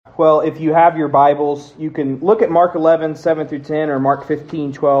Well, if you have your Bibles, you can look at Mark 11, 7 through 10, or Mark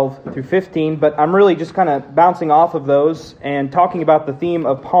 15, 12 through 15, but I'm really just kind of bouncing off of those and talking about the theme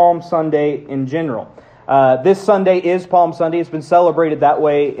of Palm Sunday in general. This Sunday is Palm Sunday. It's been celebrated that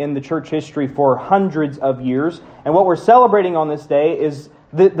way in the church history for hundreds of years, and what we're celebrating on this day is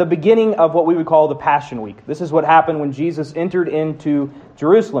the beginning of what we would call the Passion Week. This is what happened when Jesus entered into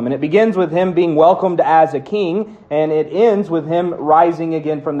Jerusalem. And it begins with him being welcomed as a king, and it ends with him rising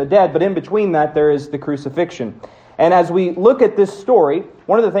again from the dead. But in between that, there is the crucifixion. And as we look at this story,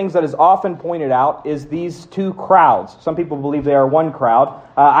 one of the things that is often pointed out is these two crowds. Some people believe they are one crowd.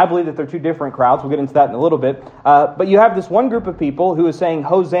 I believe that they're two different crowds. We'll get into that in a little bit. But you have this one group of people who is saying,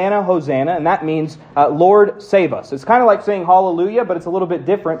 Hosanna, Hosanna, and that means, Lord, save us. It's kind of like saying hallelujah, but it's a little bit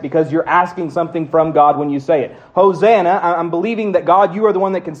different because you're asking something from God when you say it. Hosanna, I'm believing that God, you are the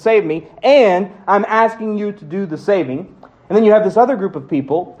one that can save me, and I'm asking you to do the saving. And then you have this other group of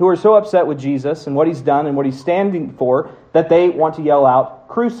people who are so upset with Jesus and what he's done and what he's standing for that they want to yell out,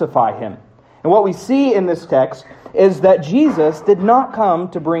 crucify him. And what we see in this text is that Jesus did not come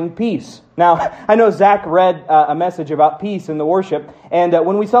to bring peace. Now, I know Zach read a message about peace in the worship, and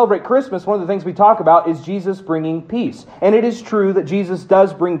when we celebrate Christmas, one of the things we talk about is Jesus bringing peace. And it is true that Jesus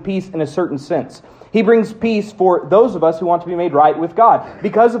does bring peace in a certain sense. He brings peace for those of us who want to be made right with God.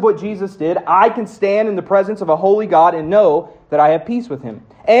 Because of what Jesus did, I can stand in the presence of a holy God and know that I have peace with him.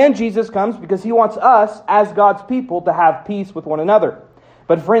 And Jesus comes because he wants us, as God's people, to have peace with one another.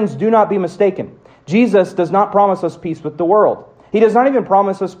 But friends, do not be mistaken. Jesus does not promise us peace with the world. He does not even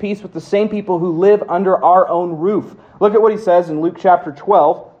promise us peace with the same people who live under our own roof. Look at what he says in Luke chapter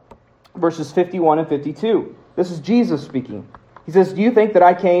 12, verses 51 and 52. This is Jesus speaking. He says, "Do you think that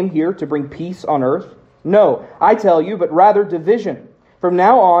I came here to bring peace on earth? No, I tell you, but rather division. From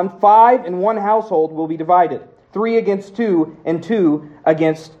now on, 5 in one household will be divided, 3 against 2, and 2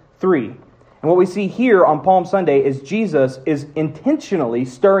 against 3. And what we see here on Palm Sunday is Jesus is intentionally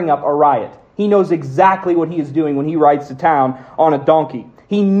stirring up a riot. He knows exactly what he is doing when he rides to town on a donkey.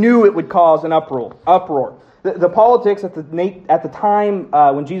 He knew it would cause an uproar. The politics at the time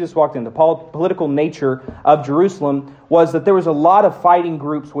when Jesus walked in, the political nature of Jerusalem was that there was a lot of fighting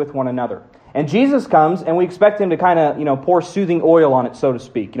groups with one another. And Jesus comes, and we expect him to kind of, pour soothing oil on it, so to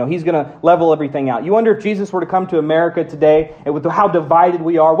speak. He's going to level everything out. You wonder if Jesus were to come to America today, and with how divided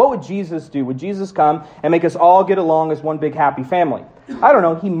we are, what would Jesus do? Would Jesus come and make us all get along as one big happy family? I don't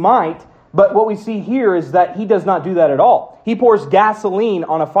know. He might, but what we see here is that he does not do that at all. He pours gasoline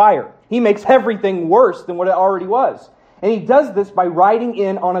on a fire. He makes everything worse than what it already was. And he does this by riding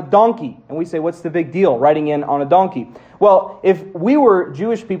in on a donkey. And we say, what's the big deal, riding in on a donkey? Well, if we were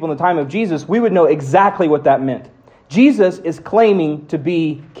Jewish people in the time of Jesus, we would know exactly what that meant. Jesus is claiming to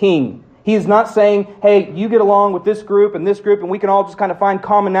be king. He is not saying, hey, you get along with this group, and we can all just kind of find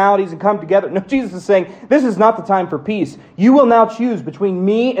commonalities and come together. No, Jesus is saying, this is not the time for peace. You will now choose between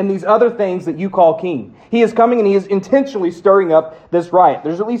me and these other things that you call king. He is coming and he is intentionally stirring up this riot.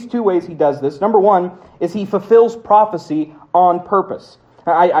 There's at least 2 ways he does this. Number 1 is he fulfills prophecy on purpose.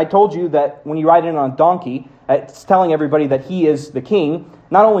 I told you that when you ride in on a donkey, it's telling everybody that he is the king.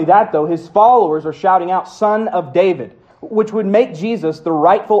 Not only that, though, his followers are shouting out, Son of David, which would make Jesus the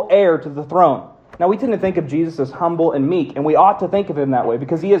rightful heir to the throne. Now, we tend to think of Jesus as humble and meek, and we ought to think of him that way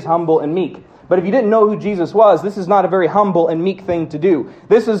because he is humble and meek. But if you didn't know who Jesus was, this is not a very humble and meek thing to do.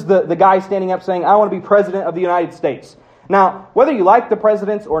 This is the guy standing up saying, I want to be president of the United States. Now, whether you like the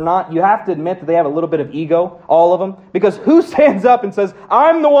presidents or not, you have to admit that they have a little bit of ego, all of them, because who stands up and says,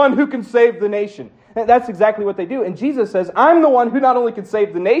 I'm the one who can save the nation? That's exactly what they do. And Jesus says, I'm the one who not only can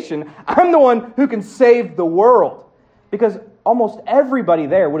save the nation, I'm the one who can save the world. Because almost everybody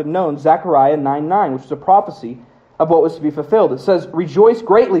there would have known Zechariah 9:9, which is a prophecy of what was to be fulfilled. It says, Rejoice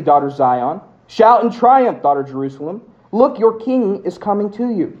greatly, daughter Zion. Shout in triumph, daughter Jerusalem. Look, your king is coming to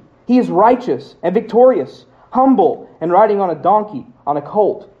you. He is righteous and victorious, humble and riding on a donkey, on a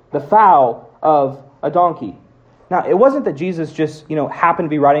colt, the foal of a donkey. Now, it wasn't that Jesus just, happened to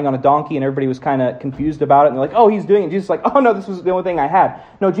be riding on a donkey and everybody was kind of confused about it. And they're like, oh, he's doing it. Jesus is like, oh, no, this was the only thing I had.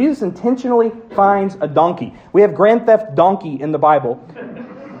 No, Jesus intentionally finds a donkey. We have grand theft donkey in the Bible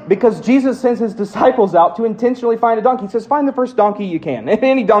because Jesus sends his disciples out to intentionally find a donkey. He says, find the first donkey you can.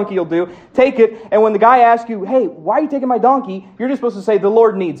 Any donkey will do. Take it. And when the guy asks you, hey, why are you taking my donkey? You're just supposed to say, the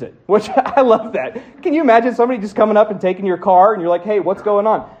Lord needs it. Which I love that. Can you imagine somebody just coming up and taking your car and you're like, hey, what's going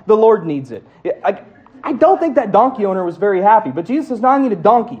on? The Lord needs it. I don't think that donkey owner was very happy. But Jesus says, no, I need a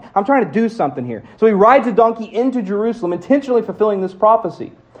donkey. I'm trying to do something here. So he rides a donkey into Jerusalem, intentionally fulfilling this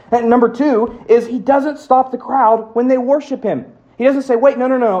prophecy. And number 2 is he doesn't stop the crowd when they worship him. He doesn't say, wait,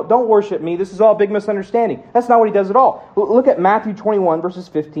 no, don't worship me. This is all a big misunderstanding. That's not what he does at all. Look at Matthew 21, verses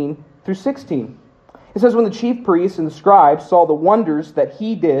 15 through 16. It says, when the chief priests and the scribes saw the wonders that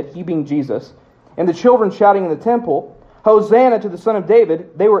he did, he being Jesus, and the children shouting in the temple, Hosanna to the Son of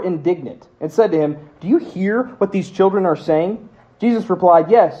David, they were indignant and said to him, do you hear what these children are saying? Jesus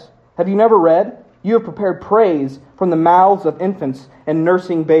replied, yes. Have you never read? You have prepared praise from the mouths of infants and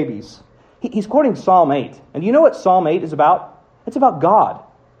nursing babies. He's quoting Psalm 8. And do you know what Psalm 8 is about? It's about God.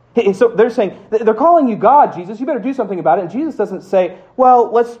 So they're saying, they're calling you God, Jesus. You better do something about it. And Jesus doesn't say,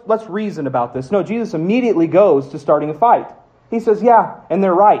 well, let's reason about this. No, Jesus immediately goes to starting a fight. He says, yeah, and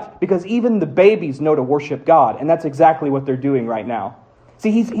they're right, because even the babies know to worship God, and that's exactly what they're doing right now.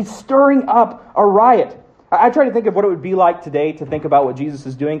 See, he's stirring up a riot. I try to think of what it would be like today to think about what Jesus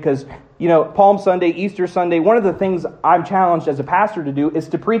is doing, because, Palm Sunday, Easter Sunday, one of the things I'm challenged as a pastor to do is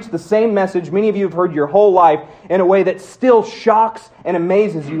to preach the same message many of you have heard your whole life in a way that still shocks and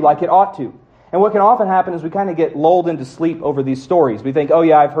amazes you like it ought to. And what can often happen is we kind of get lulled into sleep over these stories. We think, oh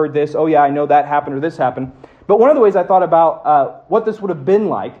yeah, I've heard this. Oh yeah, I know that happened or this happened. But one of the ways I thought about what this would have been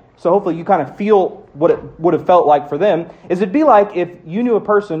like, so hopefully you kind of feel what it would have felt like for them, is it'd be like if you knew a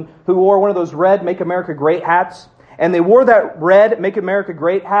person who wore one of those red Make America Great hats, and they wore that red Make America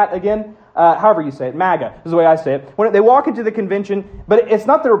Great hat again, however you say it, MAGA is the way I say it. When they walk into the convention, but it's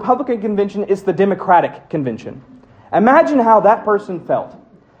not the Republican convention, it's the Democratic convention. Imagine how that person felt.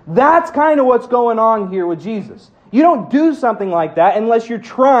 That's kind of what's going on here with Jesus. You don't do something like that unless you're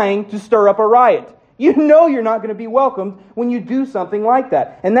trying to stir up a riot. You know you're not going to be welcomed when you do something like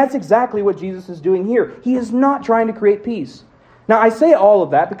that. And that's exactly what Jesus is doing here. He is not trying to create peace. Now, I say all of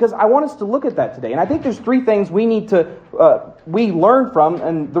that because I want us to look at that today. And I think there's three things we need to we learn from,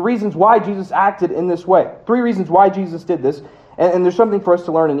 and the reasons why Jesus acted in this way. Three reasons why Jesus did this. And there's something for us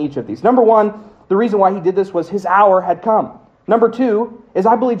to learn in each of these. Number one, the reason why he did this was his hour had come. Number two is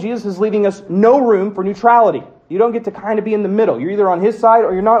I believe Jesus is leaving us no room for neutrality. You don't get to kind of be in the middle. You're either on his side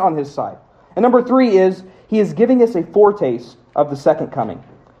or you're not on his side. And number three is he is giving us a foretaste of the second coming.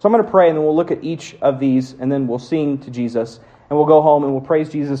 So I'm going to pray, and then we'll look at each of these, and then we'll sing to Jesus, and we'll go home and we'll praise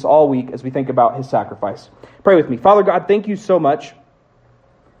Jesus all week as we think about his sacrifice. Pray with me. Father God, thank you so much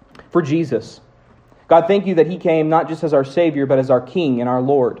for Jesus. God, thank you that he came not just as our Savior, but as our King and our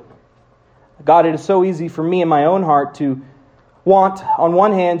Lord. God, it is so easy for me in my own heart to want, on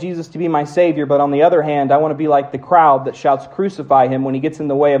one hand, Jesus to be my Savior, but on the other hand, I want to be like the crowd that shouts, crucify him, when he gets in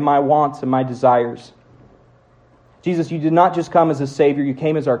the way of my wants and my desires. Jesus, you did not just come as a Savior, you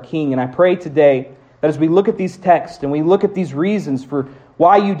came as our King. And I pray today that as we look at these texts and we look at these reasons for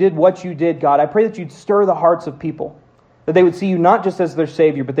why you did what you did, God, I pray that you'd stir the hearts of people, that they would see you not just as their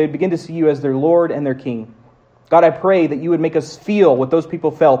Savior, but they would begin to see you as their Lord and their King. God, I pray that you would make us feel what those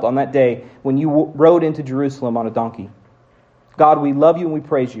people felt on that day when you rode into Jerusalem on a donkey. God, we love you and we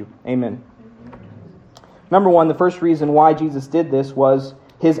praise you. Amen. Number one, the first reason why Jesus did this was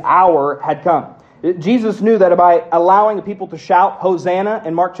his hour had come. Jesus knew that by allowing the people to shout Hosanna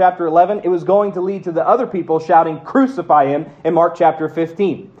in Mark chapter 11, it was going to lead to the other people shouting crucify him in Mark chapter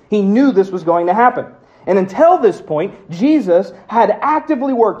 15. He knew this was going to happen. And until this point, Jesus had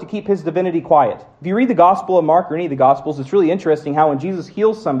actively worked to keep his divinity quiet. If you read the Gospel of Mark or any of the Gospels, it's really interesting how when Jesus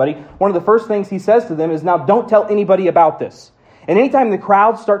heals somebody, one of the first things he says to them is, now don't tell anybody about this. And anytime the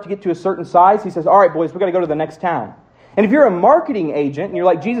crowds start to get to a certain size, he says, all right, boys, we've got to go to the next town. And if you're a marketing agent and you're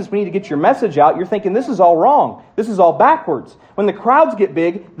like, Jesus, we need to get your message out, you're thinking, this is all wrong. This is all backwards. When the crowds get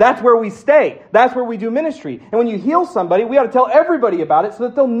big, that's where we stay. That's where we do ministry. And when you heal somebody, we ought to tell everybody about it so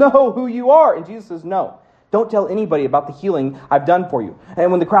that they'll know who you are. And Jesus says, no, don't tell anybody about the healing I've done for you. And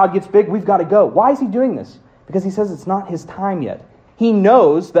when the crowd gets big, we've got to go. Why is he doing this? Because he says it's not his time yet. He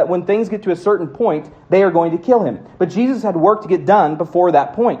knows that when things get to a certain point, they are going to kill him. But Jesus had work to get done before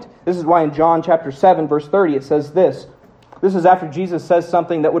that point. This is why in John chapter 7, verse 30, it says this. This is after Jesus says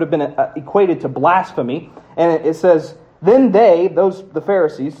something that would have been equated to blasphemy. And it says, then they, the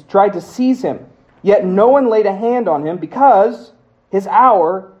Pharisees, tried to seize him. Yet no one laid a hand on him because his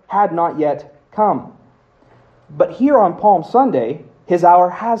hour had not yet come. But here on Palm Sunday, his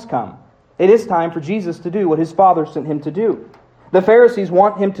hour has come. It is time for Jesus to do what his Father sent him to do. The Pharisees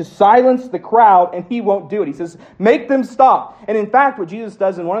want him to silence the crowd, and he won't do it. He says, make them stop. And in fact, what Jesus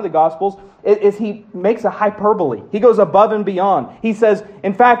does in one of the Gospels is he makes a hyperbole. He goes above and beyond. He says,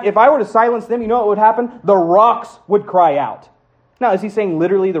 in fact, if I were to silence them, you know what would happen? The rocks would cry out. Now, is he saying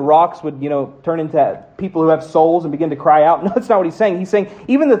literally the rocks would, turn into people who have souls and begin to cry out? No, that's not what he's saying. He's saying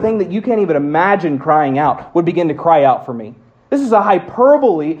even the thing that you can't even imagine crying out would begin to cry out for me. This is a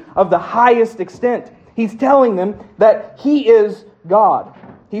hyperbole of the highest extent. He's telling them that he is God.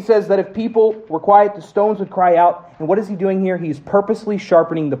 he says that if people were quiet, the stones would cry out. And what is he doing here? He's purposely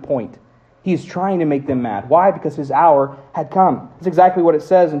sharpening the point. He is trying to make them mad. Why? Because his hour had come. That's exactly what it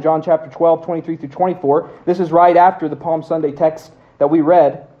says in John chapter 12, 23 through 24. This is right after the Palm Sunday text that we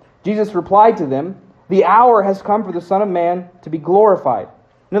read. Jesus replied to them, "The hour has come for the Son of Man to be glorified."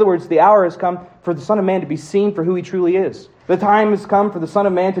 In other words, the hour has come for the Son of Man to be seen for who he truly is. The time has come for the Son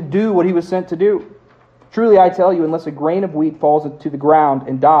of Man to do what he was sent to do. Truly I tell you, unless a grain of wheat falls to the ground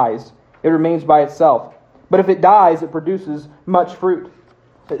and dies, it remains by itself. But if it dies, it produces much fruit.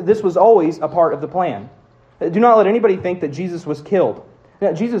 This was always a part of the plan. Do not let anybody think that Jesus was killed.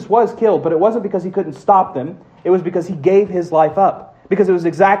 Now, Jesus was killed, but it wasn't because he couldn't stop them. It was because he gave his life up. Because it was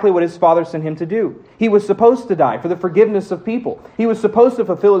exactly what his Father sent him to do. He was supposed to die for the forgiveness of people. He was supposed to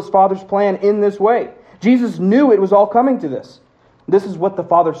fulfill his Father's plan in this way. Jesus knew it was all coming to this. This is what the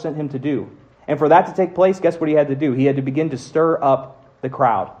Father sent him to do. And for that to take place, guess what he had to do? He had to begin to stir up the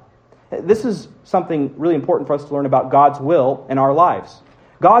crowd. This is something really important for us to learn about God's will in our lives.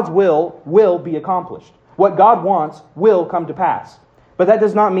 God's will be accomplished. What God wants will come to pass. But that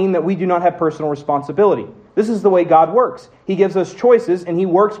does not mean that we do not have personal responsibility. This is the way God works. He gives us choices, and he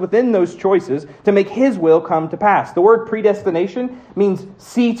works within those choices to make his will come to pass. The word predestination means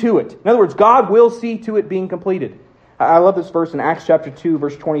see to it. In other words, God will see to it being completed. I love this verse in Acts chapter 2,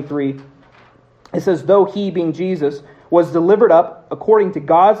 verse 23. It says, "Though he, being Jesus, was delivered up according to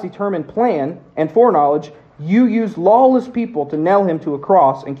God's determined plan and foreknowledge, you used lawless people to nail him to a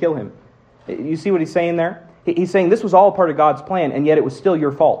cross and kill him." You see what he's saying there? He's saying this was all part of God's plan, and yet it was still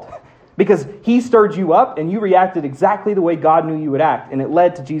your fault. Because he stirred you up, and you reacted exactly the way God knew you would act, and it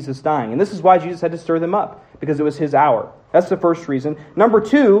led to Jesus dying. And this is why Jesus had to stir them up, because it was his hour. That's the first reason. Number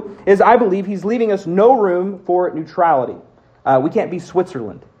two is I believe he's leaving us no room for neutrality. We can't be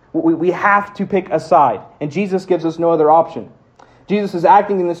Switzerland. We have to pick a side, and Jesus gives us no other option. Jesus is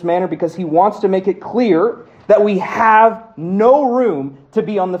acting in this manner because he wants to make it clear that we have no room to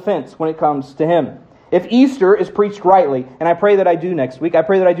be on the fence when it comes to him. If Easter is preached rightly, and I pray that I do next week, I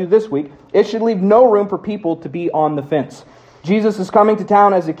pray that I do this week, it should leave no room for people to be on the fence. Jesus is coming to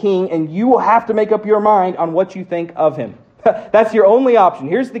town as a king, and you will have to make up your mind on what you think of him. That's your only option.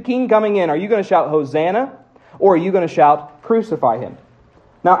 Here's the king coming in. Are you going to shout Hosanna, or are you going to shout Crucify him?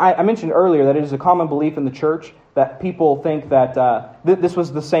 Now, I mentioned earlier that it is a common belief in the church that people think that this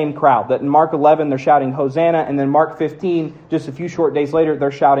was the same crowd. That in Mark 11, they're shouting Hosanna, and then Mark 15, just a few short days later,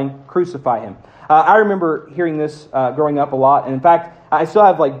 they're shouting Crucify him. I remember hearing this growing up a lot, and in fact, I still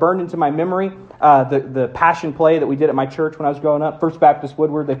have burned into my memory the Passion play that we did at my church when I was growing up, First Baptist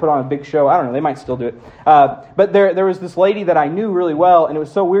Woodward. They put on a big show. I don't know, they might still do it. But there was this lady that I knew really well, and it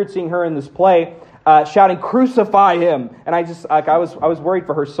was so weird seeing her in this play shouting, "Crucify him!" And I just I was worried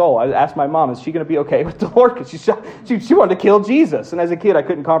for her soul. I asked my mom, "Is she going to be okay with the Lord?" Because she wanted to kill Jesus, and as a kid, I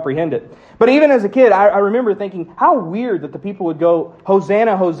couldn't comprehend it. But even as a kid, I remember thinking how weird that the people would go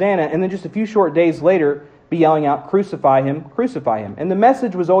Hosanna, Hosanna, and then just a few short days later be yelling out, "Crucify him, crucify him!" And the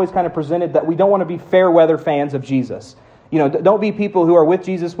message was always kind of presented that we don't want to be fair weather fans of Jesus. Don't be people who are with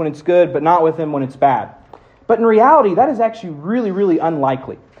Jesus when it's good, but not with him when it's bad. But in reality, that is actually really, really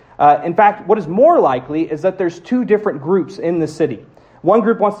unlikely. In fact, what is more likely is that there's two different groups in the city. One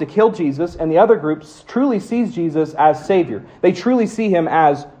group wants to kill Jesus, and the other group truly sees Jesus as Savior. They truly see him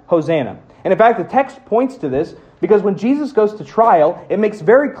as Hosanna. And in fact, the text points to this because when Jesus goes to trial, it makes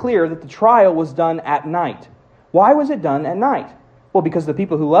very clear that the trial was done at night. Why was it done at night? Well, because the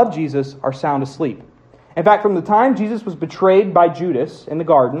people who love Jesus are sound asleep. In fact, from the time Jesus was betrayed by Judas in the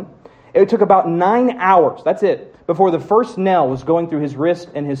garden, it took about 9 hours, that's it, before the first nail was going through his wrist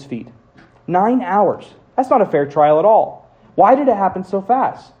and his feet. 9 hours. That's not a fair trial at all. Why did it happen so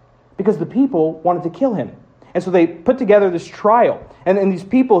fast? Because the people wanted to kill him. And so they put together this trial. And these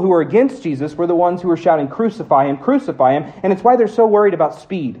people who were against Jesus were the ones who were shouting, "Crucify him, crucify him." And it's why they're so worried about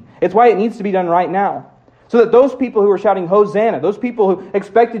speed. It's why it needs to be done right now. So that those people who were shouting Hosanna, those people who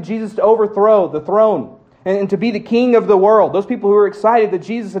expected Jesus to overthrow the throne and to be the king of the world, those people who were excited that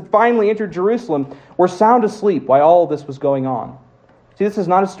Jesus had finally entered Jerusalem, were sound asleep while all of this was going on. See, this is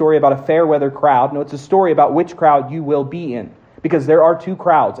not a story about a fair weather crowd. No, it's a story about which crowd you will be in. Because there are two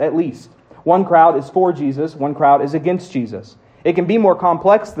crowds, at least. One crowd is for Jesus, one crowd is against Jesus. It can be more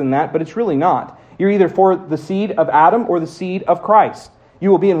complex than that, but it's really not. You're either for the seed of Adam or the seed of Christ. You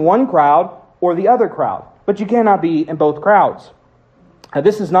will be in one crowd or the other crowd, but you cannot be in both crowds.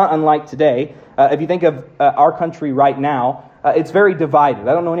 This is not unlike today. If you think of our country right now, it's very divided.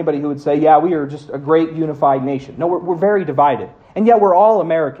 I don't know anybody who would say, yeah, we are just a great unified nation. No, we're very divided. And yet we're all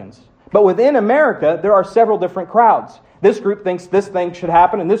Americans. But within America, there are several different crowds. This group thinks this thing should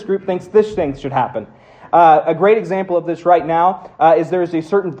happen, and this group thinks this thing should happen. A great example of this right now is there's a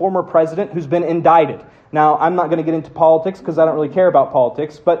certain former president who's been indicted. Now, I'm not going to get into politics because I don't really care about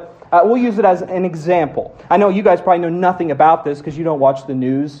politics, but we'll use it as an example. I know you guys probably know nothing about this because you don't watch the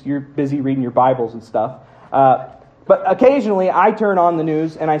news. You're busy reading your Bibles and stuff. But occasionally I turn on the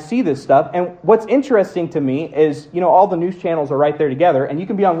news and I see this stuff. And what's interesting to me is, all the news channels are right there together. And you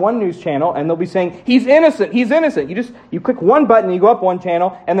can be on one news channel and they'll be saying, he's innocent, he's innocent. You click one button and you go up one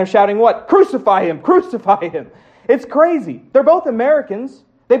channel and they're shouting what? Crucify him, crucify him. It's crazy. They're both Americans.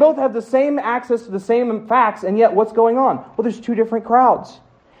 They both have the same access to the same facts. And yet what's going on? Well, there's two different crowds.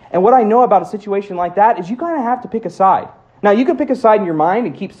 And what I know about a situation like that is you kind of have to pick a side. Now, you can pick a side in your mind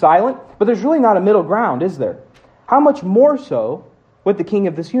and keep silent, but there's really not a middle ground, is there? How much more so with the King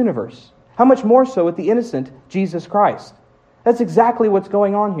of this universe? How much more so with the innocent Jesus Christ? That's exactly what's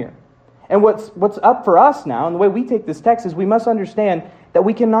going on here. And what's up for us now, and the way we take this text, is we must understand that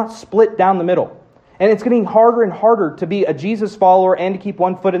we cannot split down the middle. And it's getting harder and harder to be a Jesus follower and to keep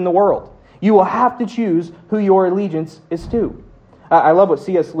one foot in the world. You will have to choose who your allegiance is to. I love what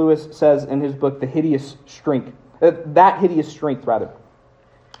C.S. Lewis says in his book, The Hideous Strength. That Hideous Strength, rather.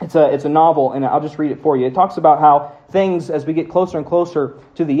 It's a novel, and I'll just read it for you. It talks about how things, as we get closer and closer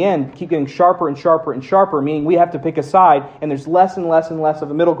to the end, keep getting sharper and sharper and sharper, meaning we have to pick a side, and there's less and less and less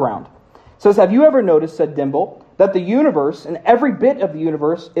of a middle ground. It says, have you ever noticed, said Dimble, that the universe, and every bit of the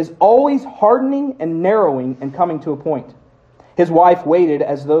universe, is always hardening and narrowing and coming to a point? His wife waited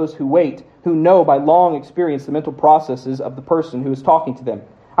as those who wait, who know by long experience the mental processes of the person who is talking to them.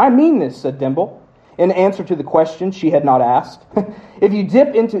 I mean this, said Dimble, in answer to the question she had not asked. If you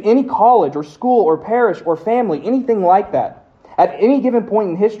dip into any college or school or parish or family, anything like that, at any given point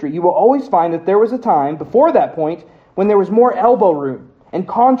in history, you will always find that there was a time before that point when there was more elbow room and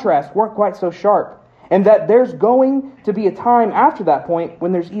contrasts weren't quite so sharp, and that there's going to be a time after that point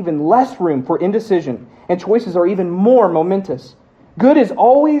when there's even less room for indecision and choices are even more momentous. Good is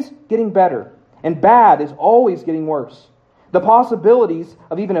always getting better, and bad is always getting worse. The possibilities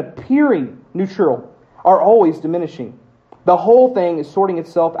of even appearing neutral are always diminishing. The whole thing is sorting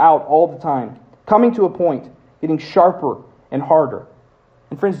itself out all the time, coming to a point, getting sharper and harder.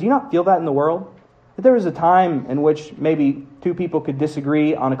 And friends, do you not feel that in the world? That there was a time in which maybe two people could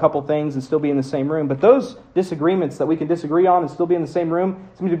disagree on a couple things and still be in the same room, but those disagreements that we can disagree on and still be in the same room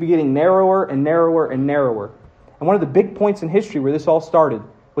seem to be getting narrower and narrower and narrower. And one of the big points in history where this all started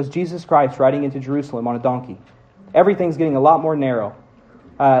was Jesus Christ riding into Jerusalem on a donkey. Everything's getting a lot more narrow.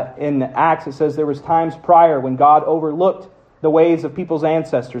 In Acts, it says there was times prior when God overlooked the ways of people's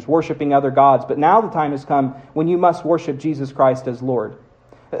ancestors, worshiping other gods. But now the time has come when you must worship Jesus Christ as Lord.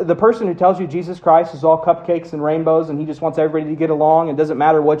 The person who tells you Jesus Christ is all cupcakes and rainbows and he just wants everybody to get along and doesn't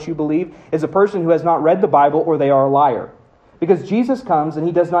matter what you believe is a person who has not read the Bible or they are a liar. Because Jesus comes and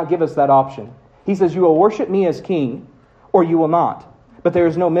he does not give us that option. He says, you will worship me as king or you will not. But there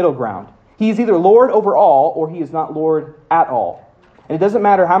is no middle ground. He is either Lord over all or he is not Lord at all. And it doesn't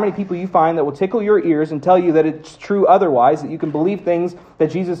matter how many people you find that will tickle your ears and tell you that it's true otherwise, that you can believe things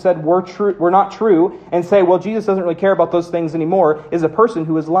that Jesus said were not true, and say, well, Jesus doesn't really care about those things anymore, is a person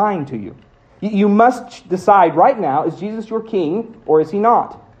who is lying to you. You must decide right now, is Jesus your king or is he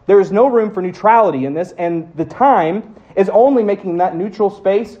not? There is no room for neutrality in this, and the time is only making that neutral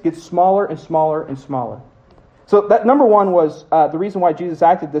space get smaller and smaller and smaller. So that number one was the reason why Jesus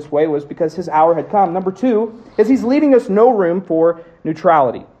acted this way was because his hour had come. Number two is he's leaving us no room for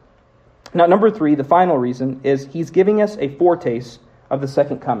neutrality. Now, number three, the final reason, is he's giving us a foretaste of the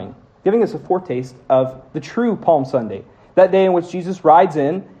second coming. Giving us a foretaste of the true Palm Sunday. That day in which Jesus rides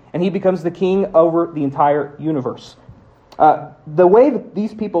in and he becomes the king over the entire universe. The way that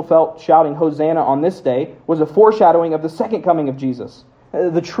these people felt shouting Hosanna on this day was a foreshadowing of the second coming of Jesus.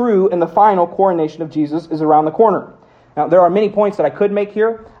 The true and the final coronation of Jesus is around the corner. Now, there are many points that I could make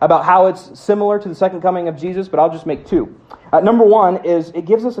here about how it's similar to the second coming of Jesus, but I'll just make two. Number one is it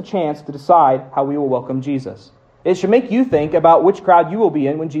gives us a chance to decide how we will welcome Jesus. It should make you think about which crowd you will be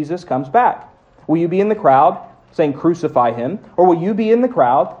in when Jesus comes back. Will you be in the crowd saying crucify him, or will you be in the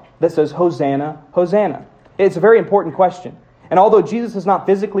crowd that says Hosanna, Hosanna? It's a very important question. And although Jesus is not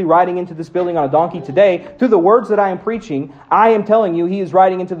physically riding into this building on a donkey today, through the words that I am preaching, I am telling you he is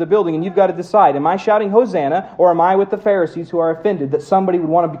riding into the building, and you've got to decide, am I shouting Hosanna, or am I with the Pharisees who are offended that somebody would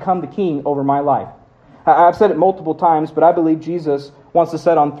want to become the king over my life? I've said it multiple times, but I believe Jesus wants to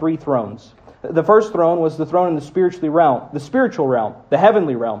sit on three thrones. The first throne was the throne in the spiritual realm, the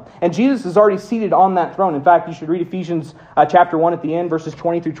heavenly realm. And Jesus is already seated on that throne. In fact, you should read Ephesians chapter 1 at the end, verses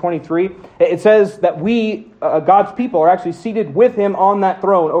 20 through 23. It says that we, God's people, are actually seated with Him on that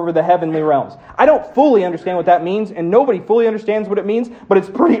throne over the heavenly realms. I don't fully understand what that means, and nobody fully understands what it means, but it's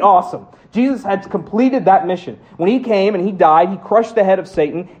pretty awesome. Jesus had completed that mission. When He came and He died, He crushed the head of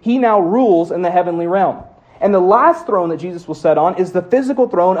Satan. He now rules in the heavenly realm. And the last throne that Jesus will sit on is the physical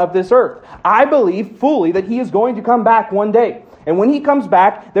throne of this earth. I believe fully that He is going to come back one day. And when He comes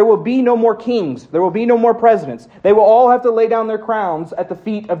back, there will be no more kings. There will be no more presidents. They will all have to lay down their crowns at the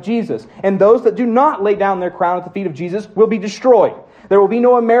feet of Jesus. And those that do not lay down their crown at the feet of Jesus will be destroyed. There will be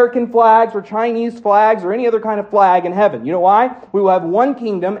no American flags or Chinese flags or any other kind of flag in heaven. You know why? We will have one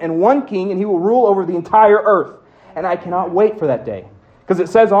kingdom and one king, and He will rule over the entire earth. And I cannot wait for that day. Because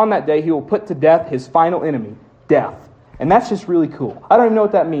it says on that day He will put to death His final enemy, death. And that's just really cool. I don't even know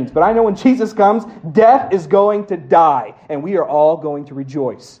what that means, but I know when Jesus comes, death is going to die, and we are all going to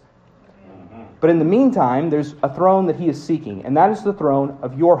rejoice. But in the meantime, there's a throne that He is seeking, and that is the throne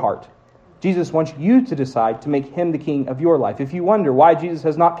of your heart. Jesus wants you to decide to make Him the king of your life. If you wonder why Jesus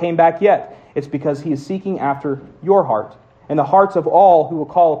has not came back yet, it's because He is seeking after your heart and the hearts of all who will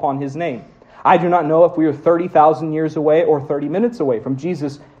call upon His name. I do not know if we are 30,000 years away or 30 minutes away from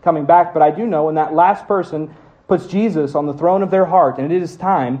Jesus coming back, but I do know when that last person puts Jesus on the throne of their heart, and it is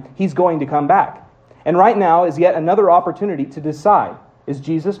time, He's going to come back. And right now is yet another opportunity to decide, is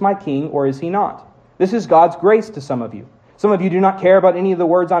Jesus my king or is He not? This is God's grace to some of you. Some of you do not care about any of the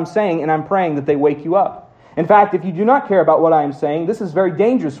words I'm saying, and I'm praying that they wake you up. In fact, if you do not care about what I am saying, this is very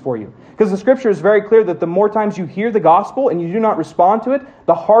dangerous for you. Because the Scripture is very clear that the more times you hear the gospel and you do not respond to it,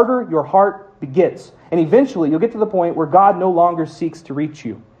 the harder your heart gets. And eventually you'll get to the point where God no longer seeks to reach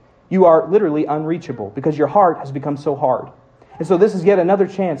you. You are literally unreachable because your heart has become so hard. And so this is yet another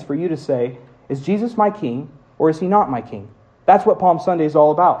chance for you to say, is Jesus my king or is He not my king? That's what Palm Sunday is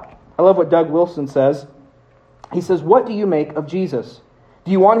all about. I love what Doug Wilson says. He says, what do you make of Jesus?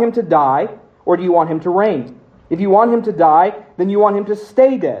 Do you want Him to die or do you want Him to reign? If you want Him to die, then you want Him to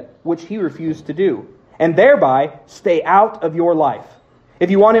stay dead, which He refused to do, and thereby stay out of your life. If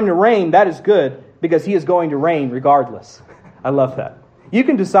you want Him to reign, that is good, because He is going to reign regardless. I love that. You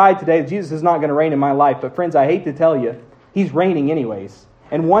can decide today that Jesus is not going to reign in my life, but friends, I hate to tell you, He's reigning anyways.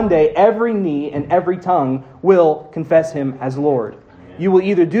 And one day, every knee and every tongue will confess Him as Lord. You will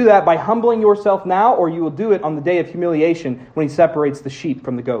either do that by humbling yourself now, or you will do it on the day of humiliation when He separates the sheep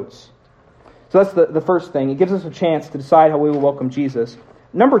from the goats. So that's the first thing. It gives us a chance to decide how we will welcome Jesus.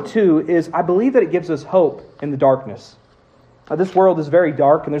 Number two is, I believe that it gives us hope in the darkness. This world is very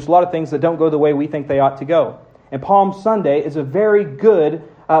dark, and there's a lot of things that don't go the way we think they ought to go. And Palm Sunday is a very good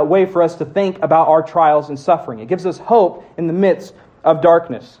way for us to think about our trials and suffering. It gives us hope in the midst of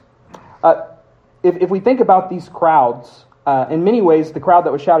darkness. If we think about these crowds, in many ways, the crowd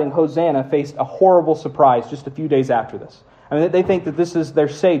that was shouting Hosanna faced a horrible surprise just a few days after this. I mean, they think that this is their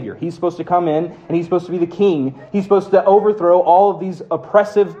Savior. He's supposed to come in, and He's supposed to be the king. He's supposed to overthrow all of these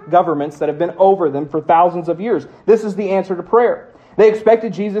oppressive governments that have been over them for thousands of years. This is the answer to prayer. They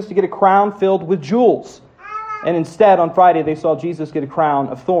expected Jesus to get a crown filled with jewels. And instead, on Friday, they saw Jesus get a crown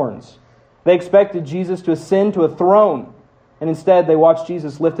of thorns. They expected Jesus to ascend to a throne. And instead, they watched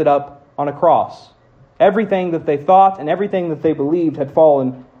Jesus lifted up on a cross. Everything that they thought and everything that they believed had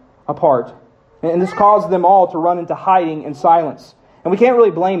fallen apart. And this caused them all to run into hiding and silence. And we can't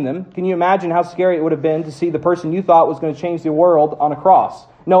really blame them. Can you imagine how scary it would have been to see the person you thought was going to change the world on a cross,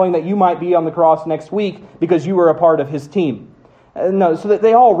 knowing that you might be on the cross next week because you were a part of His team? No, so that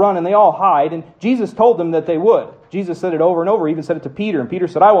they all run and they all hide. And Jesus told them that they would. Jesus said it over and over. He even said it to Peter. And Peter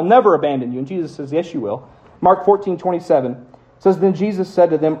said, I will never abandon you. And Jesus says, yes, you will. Mark 14:27 says, then Jesus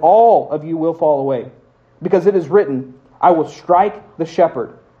said to them, all of you will fall away, because it is written, I will strike the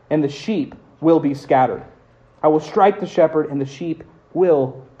shepherd, and the sheep will be scattered. I will strike the shepherd, and the sheep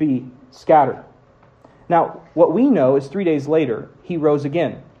will be scattered. Now, what we know is 3 days later, He rose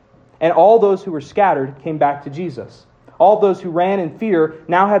again. And all those who were scattered came back to Jesus. All those who ran in fear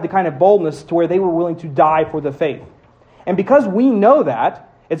now had the kind of boldness to where they were willing to die for the faith. And because we know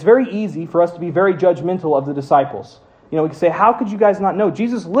that, it's very easy for us to be very judgmental of the disciples. You know, we can say, how could you guys not know?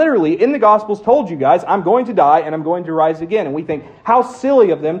 Jesus literally in the Gospels told you guys, I'm going to die and I'm going to rise again. And we think, how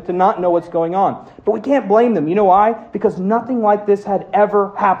silly of them to not know what's going on. But we can't blame them. You know why? Because nothing like this had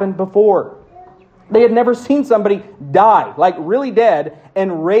ever happened before. They had never seen somebody die, like really dead,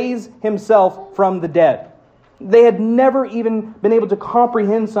 and raise himself from the dead. They had never even been able to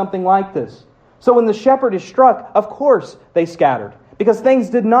comprehend something like this. So when the shepherd is struck, of course they scattered, because things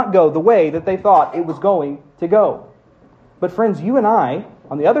did not go the way that they thought it was going to go. But friends, you and I,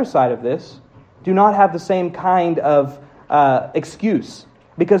 on the other side of this, do not have the same kind of excuse,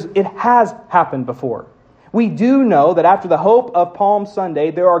 because it has happened before. We do know that after the hope of Palm Sunday,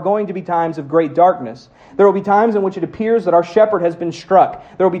 there are going to be times of great darkness. There will be times in which it appears that our shepherd has been struck.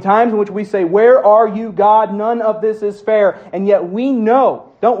 There will be times in which we say, "Where are you, God? None of this is fair." And yet we know,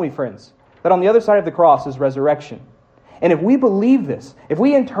 don't we, friends, that on the other side of the cross is resurrection. And if we believe this, if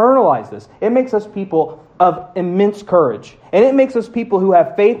we internalize this, it makes us people of immense courage. And it makes us people who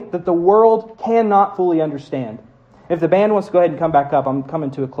have faith that the world cannot fully understand. If the band wants to go ahead and come back up, I'm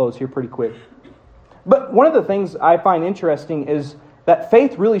coming to a close here pretty quick. But one of the things I find interesting is that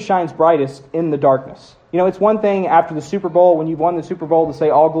faith really shines brightest in the darkness. You know, it's one thing after the Super Bowl, when you've won the Super Bowl, to say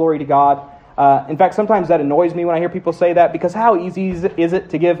all glory to God. In fact, sometimes that annoys me when I hear people say that, because how easy is it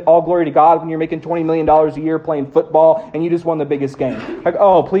to give all glory to God when you're making $20 million a year playing football and you just won the biggest game? Like,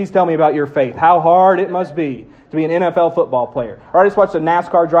 oh, please tell me about your faith. How hard it must be to be an NFL football player. Or I just watched a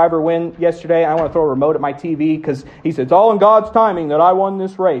NASCAR driver win yesterday. I want to throw a remote at my TV because he said, "It's all in God's timing that I won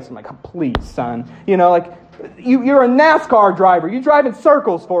this race." I'm like, "Oh, please, son." You know, like, you're a NASCAR driver. You drive in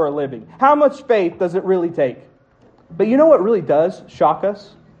circles for a living. How much faith does it really take? But you know what really does shock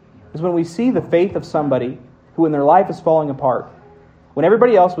us? Is when we see the faith of somebody who, when their life is falling apart, when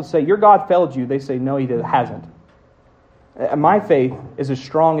everybody else would say, "Your God failed you," they say, "No, He hasn't." My faith is as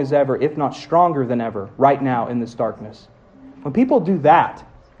strong as ever, if not stronger than ever, right now in this darkness. When people do that,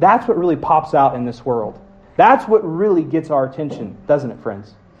 that's what really pops out in this world. That's what really gets our attention, doesn't it,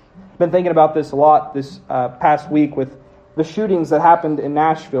 friends? I've been thinking about this a lot this past week with the shootings that happened in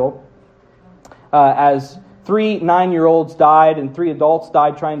Nashville, as 3 9-year-olds died and 3 adults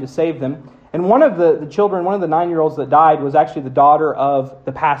died trying to save them. And one of the children, one of the 9-year-olds that died, was actually the daughter of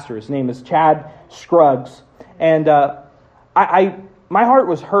the pastor. His name is Chad Scruggs. And my heart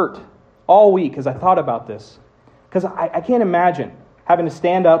was hurt all week as I thought about this. Because I can't imagine having to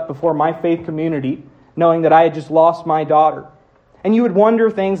stand up before my faith community knowing that I had just lost my daughter. And you would wonder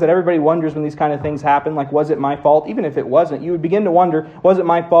things that everybody wonders when these kind of things happen, like, was it my fault? Even if it wasn't, you would begin to wonder, was it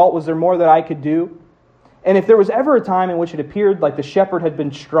my fault? Was there more that I could do? And if there was ever a time in which it appeared like the shepherd had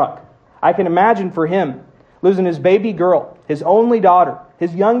been struck, I can imagine for him losing his baby girl, his only daughter,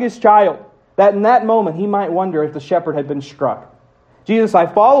 his youngest child, that in that moment he might wonder if the shepherd had been struck. "Jesus, I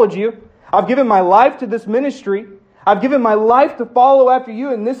followed you. I've given my life to this ministry. I've given my life to follow after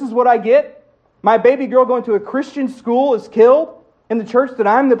you, and this is what I get? My baby girl going to a Christian school is killed in the church that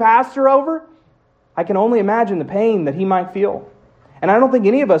I'm the pastor over?" I can only imagine the pain that he might feel. And I don't think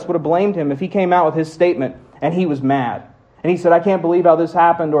any of us would have blamed him if he came out with his statement and he was mad. And he said, "I can't believe how this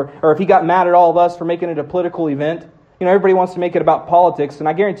happened," or if he got mad at all of us for making it a political event. You know, everybody wants to make it about politics, and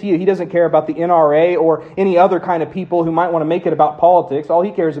I guarantee you he doesn't care about the NRA or any other kind of people who might want to make it about politics. All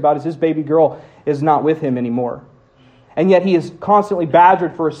he cares about is his baby girl is not with him anymore. And yet he is constantly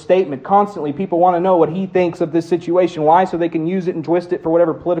badgered for a statement. Constantly people want to know what he thinks of this situation. Why? So they can use it and twist it for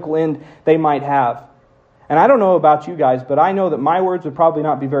whatever political end they might have. And I don't know about you guys, but I know that my words would probably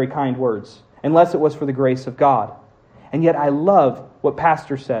not be very kind words unless it was for the grace of God. And yet I love what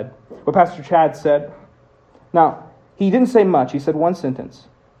Pastor said, what Pastor Chad said. Now, he didn't say much. He said one sentence.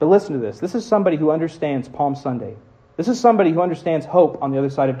 But listen to this. This is somebody who understands Palm Sunday. This is somebody who understands hope on the other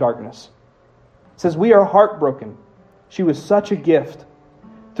side of darkness. It says, "We are heartbroken. She was such a gift.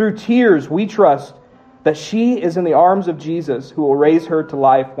 Through tears, we trust that she is in the arms of Jesus, who will raise her to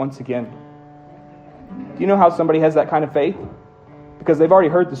life once again." Do you know how somebody has that kind of faith? Because they've already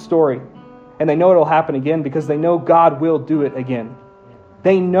heard the story, and they know it'll happen again because they know God will do it again.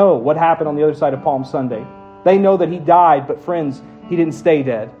 They know what happened on the other side of Palm Sunday. They know that He died, but friends, He didn't stay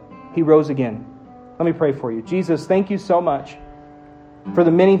dead. He rose again. Let me pray for you. Jesus, thank you so much for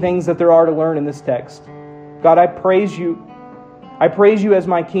the many things that there are to learn in this text. God, I praise you. I praise you as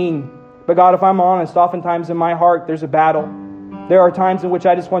my King. But God, if I'm honest, oftentimes in my heart there's a battle. There are times in which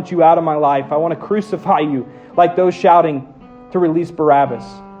I just want you out of my life. I want to crucify you like those shouting to release Barabbas.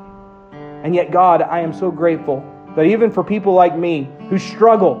 And yet, God, I am so grateful that even for people like me who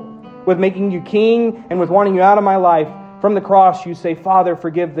struggle with making you king and with wanting you out of my life, from the cross you say, "Father,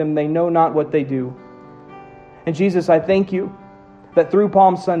 forgive them. They know not what they do." And Jesus, I thank you that through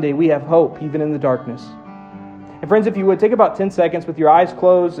Palm Sunday we have hope even in the darkness. And friends, if you would, take about 10 seconds with your eyes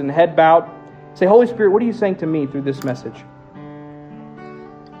closed and head bowed. Say, "Holy Spirit, what are you saying to me through this message?"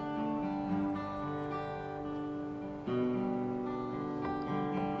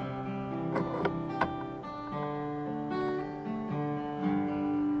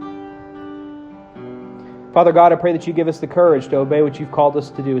 Father God, I pray that you give us the courage to obey what you've called us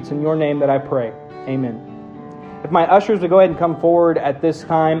to do. It's in your name that I pray. Amen. If my ushers would go ahead and come forward at this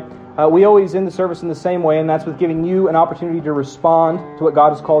time. We always end the service in the same way, and that's with giving you an opportunity to respond to what God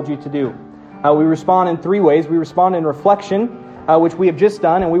has called you to do. We respond in three ways. We respond in reflection, which we have just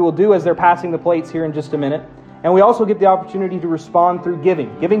done, and we will do as they're passing the plates here in just a minute. And we also get the opportunity to respond through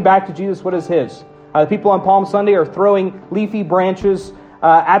giving back to Jesus what is His. The people on Palm Sunday are throwing leafy branches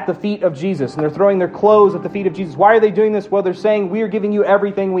at the feet of Jesus, and they're throwing their clothes at the feet of Jesus. Why are they doing this? Well, they're saying, we are giving you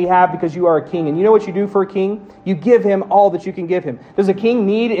everything we have because you are a king. And you know what you do for a king? You give him all that you can give him. Does a king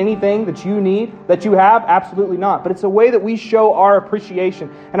need anything that you need, that you have? Absolutely not. But it's a way that we show our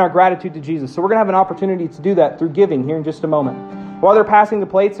appreciation and our gratitude to Jesus. So we're going to have an opportunity to do that through giving here in just a moment. While they're passing the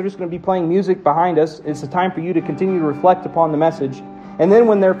plates, they're just going to be playing music behind us. It's a time for you to continue to reflect upon the message. And then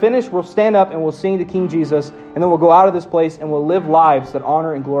when they're finished, we'll stand up and we'll sing to King Jesus, and then we'll go out of this place and we'll live lives that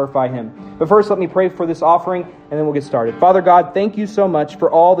honor and glorify Him. But first, let me pray for this offering, and then we'll get started. Father God, thank you so much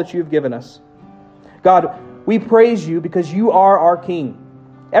for all that you've given us. God, we praise you because you are our King.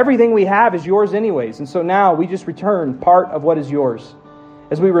 Everything we have is yours anyways, and so now we just return part of what is yours,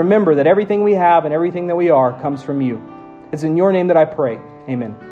 as we remember that everything we have and everything that we are comes from you. It's in your name that I pray. Amen.